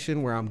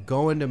situation where I'm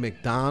going to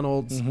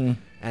McDonald's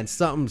and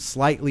something's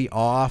slightly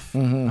off,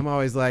 I'm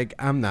always like,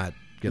 I'm not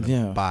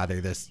gonna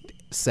bother this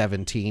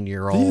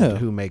 17-year-old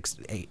who makes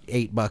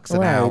 $8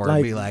 an hour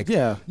and be like,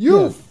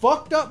 you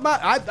fucked up my.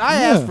 I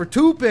asked for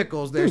 2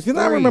 pickles. There's 3.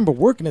 I remember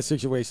working in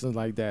situations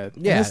like that.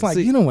 Yeah, and it's like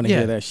you don't want to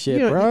hear that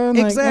shit, bro.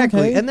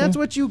 Exactly, like, and that's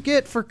what you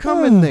get for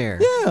coming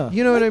there. Yeah,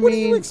 you know what I what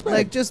mean? do you expect?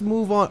 Like, just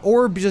move on,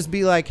 or just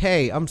be like,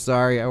 hey, I'm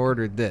sorry, I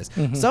ordered this.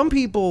 Some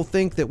people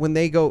think that when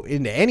they go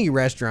into any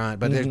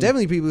restaurant, but there's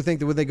definitely people who think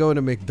that when they go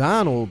into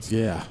McDonald's,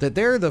 that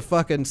they're the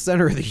fucking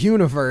center of the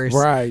universe,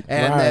 right?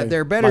 And that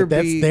there better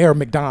that's be their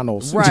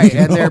McDonald's, right?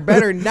 And there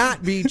better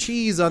not be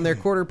cheese on their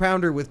quarter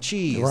pounder with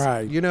cheese,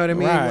 right? You know what I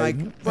mean? Right.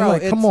 Like, bro,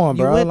 like, come on,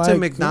 bro. You went like, to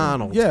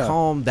McDonald's.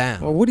 Calm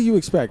down. Well, what do you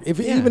expect?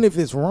 Even if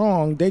it's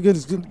wrong, they're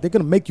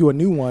gonna make you a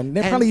new one.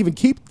 They probably even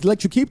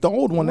let you keep the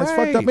old one that's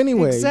fucked up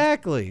anyway.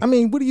 Exactly. I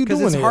mean, what are you doing?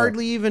 Because it's here?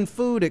 hardly even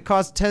food. It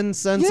costs 10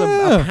 cents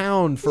a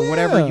pound for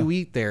whatever you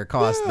eat there.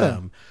 Cost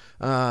them.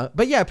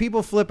 But yeah,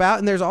 people flip out,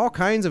 and there's all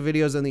kinds of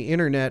videos on the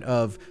internet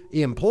of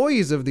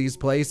employees of these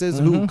places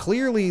who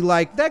clearly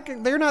like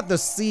that. They're not the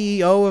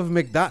CEO of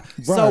McDonald's.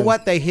 Right. So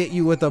what? They hit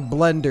you with a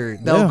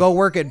blender. They'll go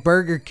work at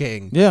Burger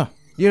King. Yeah.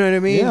 You know what I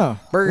mean? Yeah.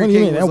 Burger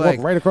King was like,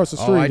 walk right across the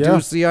street. I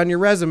do see on your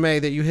resume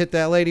that you hit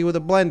that lady with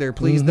a blender.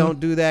 Please don't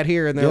do that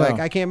here. And they're like,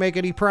 I can't make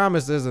any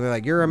promises. And they're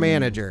like, you're a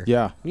manager.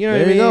 Yeah. You know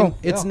what I mean?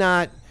 It's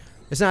not.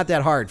 It's not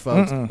that hard,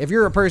 folks. If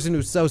you're a person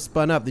who's so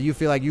spun up that you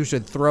feel like you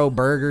should throw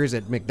burgers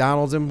at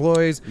McDonald's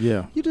employees,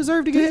 you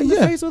deserve to get hit in the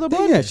face with a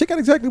blender. Yeah, she got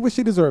exactly what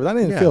she deserved. I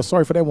didn't feel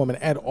sorry for that woman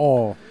at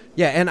all.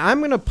 Yeah, and I'm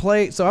going to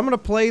play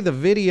the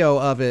video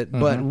of it,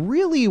 but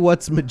really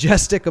what's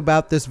majestic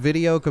about this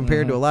video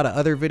compared to a lot of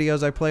other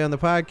videos I play on the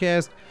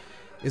podcast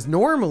is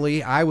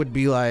normally I would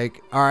be like,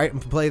 all right,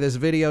 play this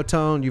video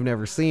tone. You've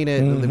never seen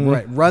it.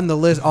 Run the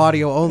list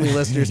audio only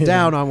listeners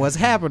down on what's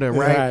happening,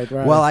 right?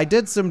 Well, I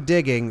did some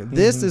digging.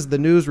 This is the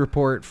news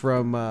report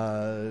from,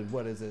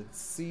 what is it,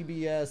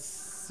 CBS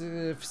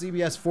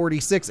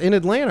 46 in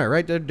Atlanta,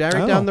 right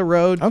down the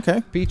road.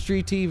 Okay.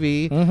 Peachtree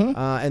TV.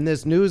 And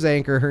this news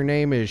anchor, her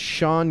name is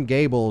Sean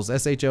Gables,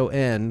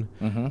 SHON.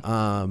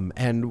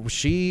 And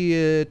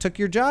she took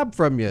your job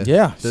from you.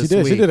 Yeah, she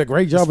did. Week, she did a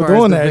great job of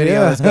doing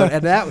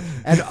that.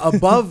 And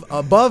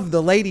above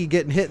the lady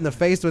getting hit in the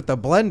face with the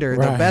blender,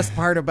 the best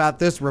part about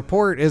this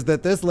report is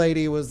that this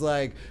lady was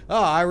like,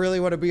 "Oh, I really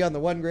want to be on the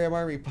One Gram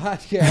Army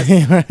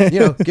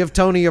podcast." Give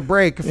Tony a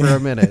break for a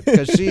minute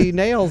because she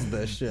nails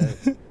this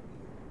shit.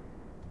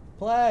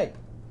 Play.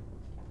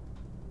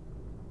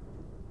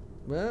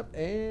 Yep,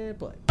 and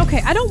play.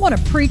 Okay, I don't want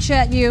to preach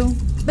at you,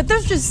 but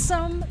there's just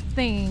some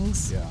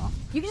things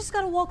you just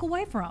got to walk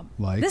away from.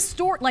 This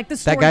story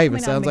that guy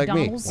even sounds like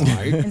me. In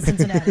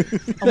Cincinnati,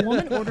 a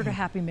woman ordered a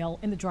Happy Meal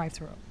in the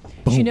drive-thru.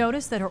 She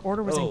noticed that her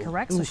order was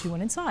incorrect, so she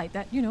went inside.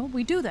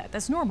 We do that.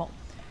 That's normal.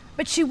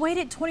 But she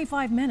waited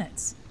 25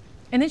 minutes,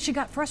 and then she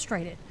got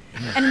frustrated.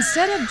 And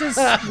instead of just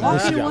She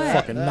walking got away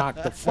fucking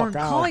knocked the or fuck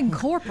out. calling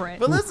corporate,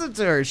 But listen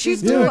to her.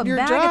 She's she threw a doing your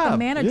bag at the job.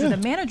 manager. Yeah. The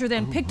manager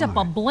then picked up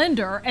a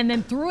blender and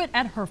then threw it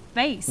at her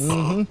face.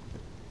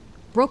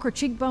 Broke her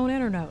cheekbone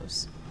and her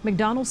nose.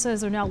 McDonald's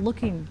says they're now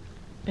looking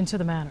into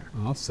the matter.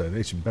 I'll say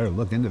they should better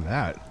look into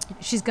that.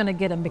 She's going to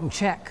get a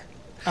McCheck,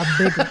 a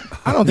big one.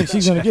 I don't think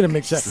she's gonna get a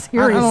McCheck. I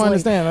Seriously. don't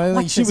understand. I think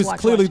Watch she this, was watch,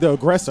 clearly watch. the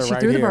aggressor She right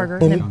threw here. the burger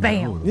Boom. and then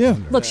bam. Yeah.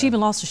 Look, she even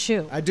lost a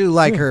shoe. I do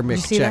like her You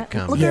see McCheck that?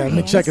 comment. Look Yeah, at her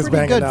hands. McCheck is Pretty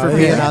banging good out. for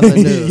being Yeah. on the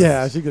news.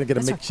 Yeah, she's gonna get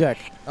a That's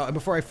McCheck.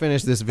 Before I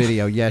finish this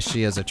video, yes,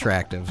 she is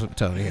attractive.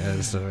 Tony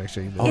is. So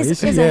actually, Oh, Is- is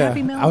she? is it Yeah.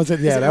 Happy Meal? I was. Is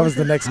Yeah, it that was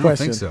the worth next I don't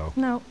question. think so.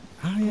 No.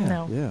 Oh yeah.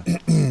 No.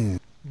 Yeah.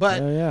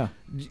 but Yeah.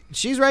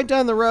 she's right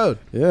down the road.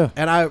 Yeah.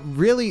 And I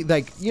really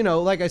like,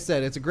 like I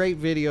said, it's a great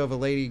video of a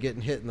lady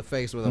getting hit in the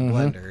face with a Mm-hmm.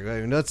 blender.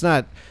 I mean, that's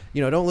not,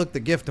 don't look the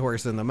gift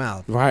horse in the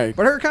mouth. Right.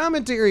 But her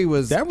commentary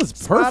was That was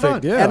spot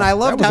perfect, on. yeah. And I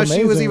loved That how was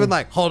she was amazing. even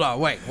like, hold on,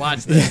 wait,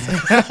 watch this.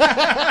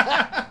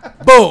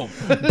 Boom.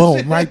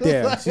 Boom! Right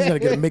there. She's gonna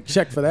get a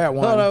McCheck for that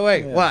one. Hold on,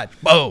 wait, Yeah. watch.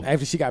 Boom.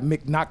 After she got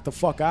Mick knocked the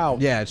fuck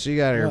out. Yeah, she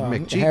got her Yeah,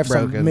 McCheek have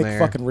some broken Mick there.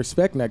 fucking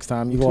respect next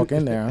time you walk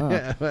in there,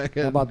 huh?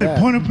 How about that?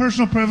 Point of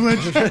personal privilege.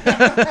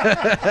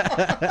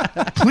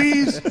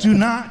 Please do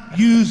not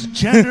use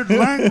gendered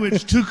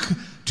language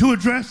to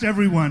address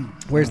everyone.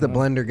 Where's the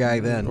blender guy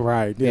then?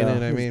 Right, yeah. You know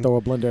what I Just mean? throw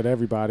a blender at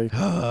everybody.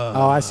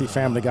 Oh, I see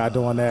Family Guy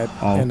doing that.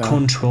 All And,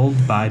 controlled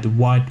by the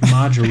white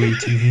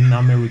majority in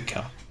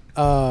America.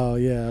 oh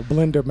yeah,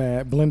 blender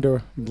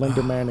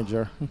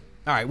manager.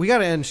 All right, we got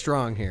to end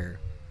strong here.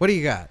 What do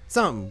you got?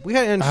 Something. We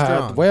got to end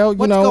strong. well, you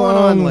What's know, going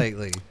on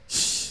lately?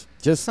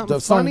 Just Something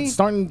funny?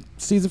 starting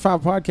season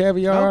 5 Pod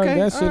Caviar. Okay,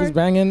 That all shit is right.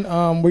 banging.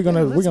 We're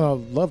gonna let's-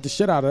 love the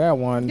shit out of that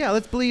one. Yeah,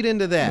 let's bleed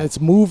into that.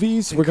 It's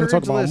movies. We're going to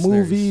talk Encourage about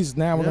listeners. movies.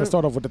 Now we're going Yep. to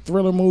start off with the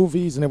thriller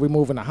movies, and then we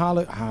move into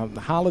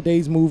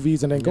holidays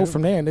movies, and then go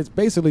from there. And it's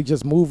basically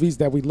just movies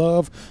that we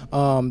love.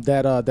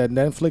 That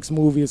Netflix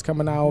movie is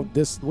coming out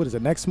what is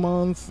it, next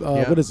month?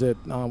 Yeah. What is it?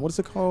 What is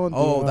it called?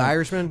 Oh, The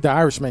Irishman? The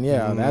Irishman,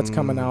 yeah. That's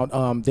coming out.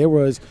 There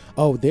was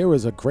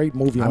a great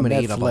movie I'm on going Netflix.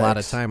 to eat up a lot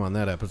of time on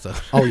that episode.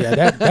 Oh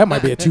yeah, that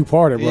might be a 2-parter,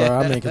 bro. Yeah.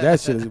 I mean, 'cause that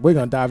shit we're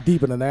gonna dive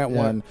deep into that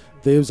one.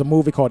 There's a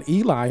movie called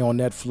Eli on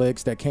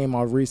Netflix that came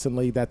out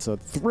recently. That's a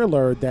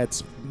thriller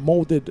that's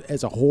molded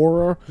as a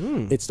horror.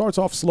 It starts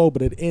off slow,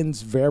 but it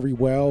ends very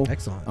well.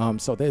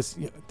 Excellent. So there's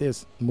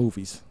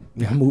movies.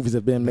 Movies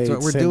have been made. That's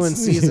what we're since- doing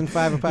season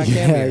 5 of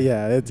Podcast.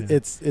 Yeah.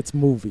 It's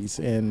movies,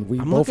 and we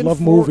I'm both looking love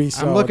for- movies.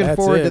 So I'm looking that's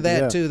forward it, to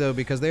that yeah. too, though,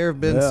 because there have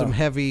been Yeah. some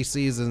heavy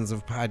seasons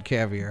of Pod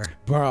Caviar.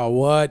 Bro,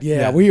 what? Yeah,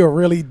 Yeah. we are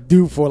really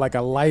due for like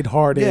a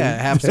lighthearted.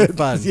 Yeah, have some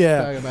fun.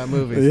 yeah, Talking about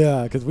movies.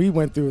 Yeah, because we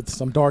went through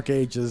some dark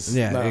ages.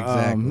 Yeah,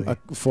 exactly.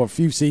 For a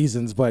few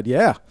seasons, but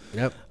yeah.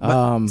 Yep.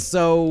 But,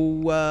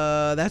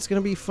 so that's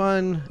gonna be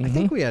fun. I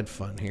think we had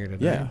fun here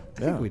today. Yeah, I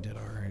think yeah. we did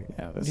all right.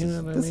 Yeah, You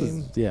know what I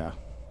mean?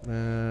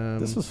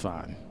 This was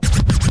fine.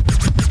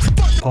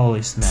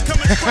 Policeman.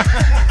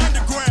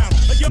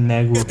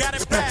 Network.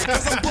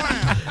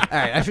 All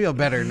right, I feel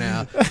better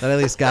now that I at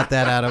least got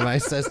that out of my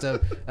system.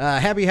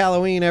 Happy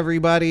Halloween,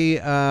 everybody.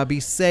 Be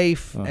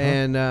safe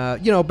and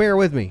bear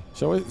with me.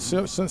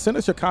 Send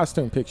us your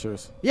costume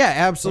pictures. Yeah,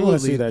 absolutely.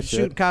 see that Shoot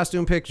shit.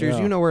 costume pictures.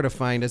 Yeah. You know where to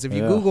find us. If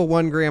you Yeah. Google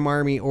 1 Gram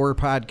Army or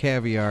Pod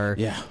Caviar,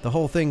 Yeah. the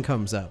whole thing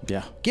comes up.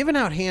 Yeah. Giving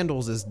out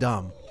handles is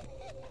dumb.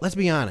 Let's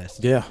be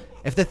honest. Yeah,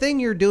 If the thing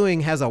you're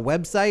doing has a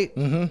website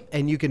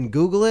and you can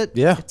Google it,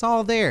 Yeah. it's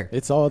all there.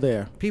 it's all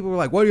there. People were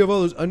like, why do you have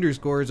all those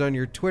underscores on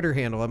your Twitter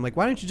handle? I'm like,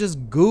 why don't you just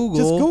Google?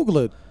 Just Google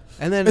it.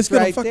 And then It's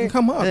gonna right fucking there.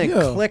 come up, And then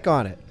yeah. click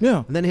on it.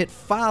 Yeah. And then hit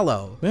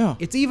follow. Yeah.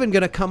 It's even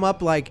going to come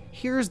up like,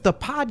 here's the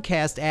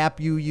podcast app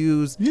you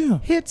use. Yeah.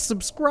 Hit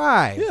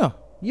subscribe. Yeah.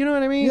 You know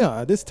what I mean?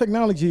 Yeah, this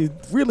technology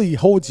really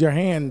holds your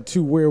hand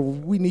to where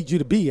we need you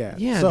to be at.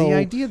 Yeah, So the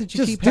idea that you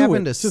just keep do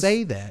having it. to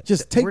say that.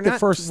 Just take We're the not-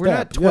 first step. We're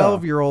not Yeah.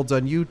 12-year-olds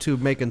on YouTube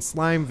making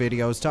slime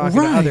videos talking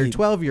to other Right.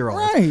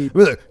 12-year-olds. Right.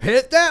 We're like,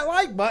 hit that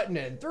like button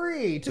in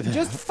 3, 2,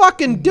 just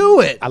fucking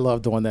do it. I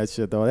love doing that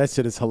shit though. That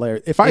shit is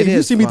hilarious. If It you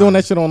is see me fun. doing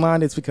that shit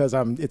online, it's because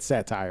it's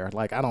satire.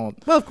 Like I don't.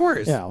 Well, of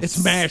course. Yeah,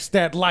 smash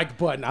that like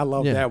button. I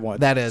love Yeah, that one.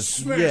 that is-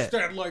 smash yeah.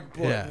 that like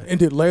button. Yeah. And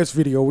the last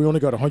video, we only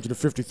got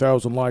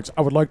 150,000 likes.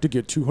 I would like to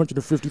get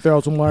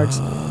 250,000 likes.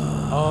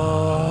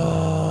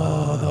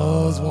 Oh,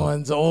 those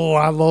ones. Oh,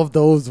 I love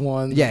those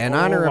ones. Yeah, in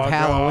honor Oh, of my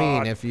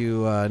Halloween, God. if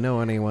you know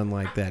anyone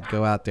like that,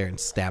 go out there and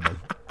stab them.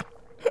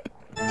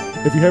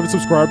 If you haven't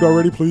subscribed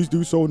already, please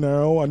do so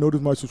now. I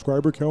noticed my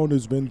subscriber count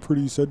has been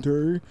pretty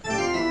sedentary.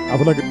 I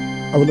would like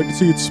to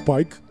see it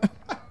spike.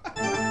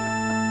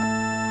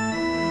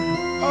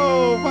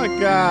 Oh my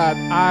God,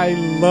 I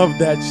love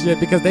that shit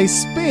because they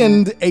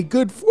spend a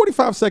good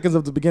 45 seconds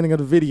of the beginning of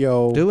the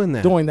video Doing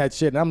that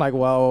shit, and I'm like,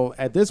 well,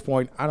 at this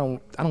point, I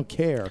don't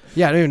care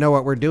Yeah, I don't even know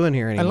what we're doing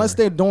here anymore. unless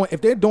if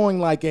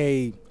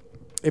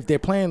they're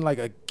playing like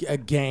a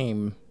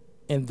game.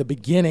 and the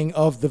beginning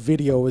of the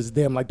video is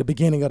them, like the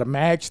beginning of the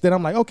match, then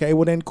I'm like, okay,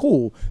 well then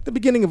cool. The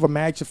beginning of a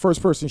match, a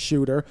first-person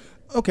shooter,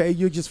 okay,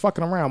 you're just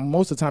fucking around.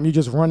 Most of the time, you're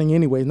just running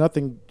anyway.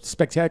 Nothing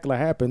spectacular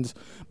happens.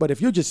 But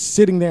if you're just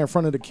sitting there in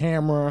front of the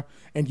camera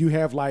and you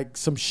have like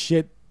some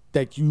shit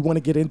that you want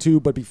to get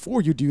into, but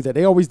before you do that,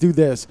 they always do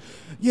this.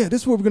 Yeah,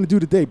 this is what we're going to do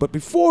today. But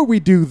before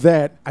we do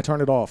that, I turn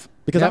it off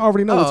because I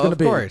already know what's going to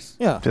be. Of course.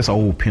 Yeah. That's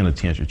old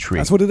penitentiary trick.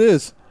 That's what it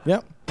is.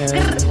 Yep. And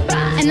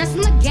that's in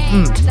the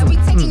game that we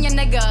taking your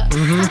nigga.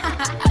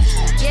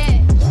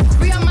 Yeah.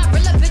 Free on my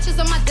real bitches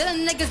on my dealer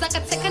niggas. I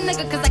can take a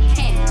nigga cause I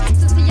can.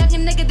 Since a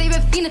youngin' nigga, they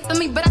been fiending for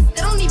me, but I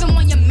still don't even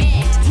want your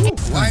man.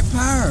 White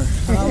power.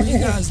 How are you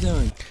guys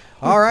doing?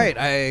 All right,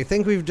 I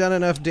think we've done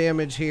enough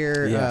damage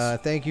here. Yes.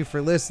 Thank you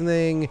for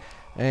listening,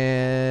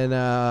 and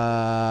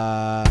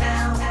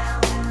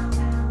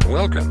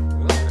welcome.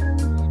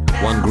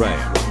 1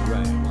 gram.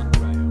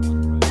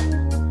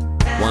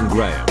 1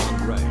 gram.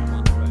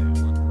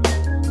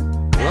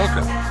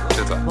 Welcome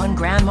to the 1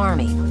 Gram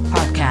Army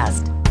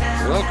Podcast.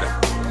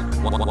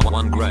 Welcome.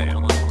 1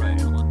 gram.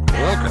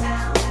 Welcome.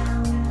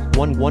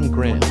 1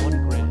 gram. Welcome.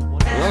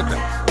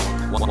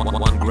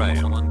 1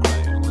 gram.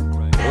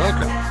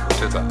 Welcome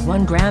to the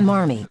 1 Gram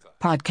Army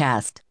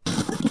Podcast.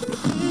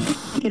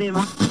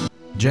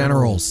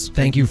 Generals,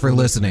 thank you for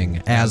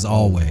listening, as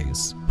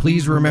always.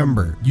 Please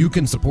remember, you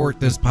can support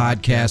this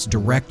podcast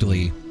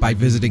directly by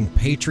visiting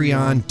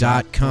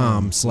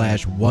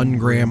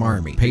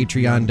patreon.com/1gramarmy.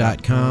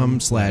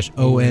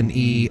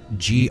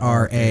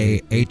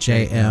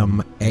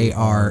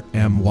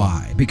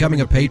 Patreon.com/ONEGRAHAMARMY.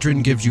 Becoming a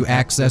patron gives you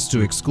access to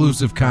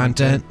exclusive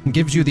content and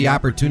gives you the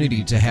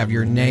opportunity to have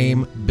your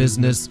name,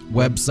 business,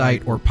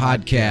 website, or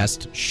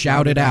podcast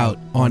shouted out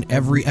on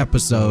every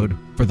episode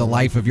for the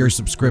life of your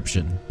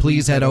subscription.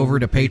 Please head over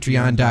to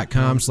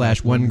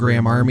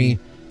patreon.com/1gramarmy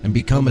and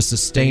become a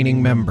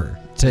sustaining member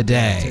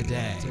today.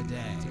 Today.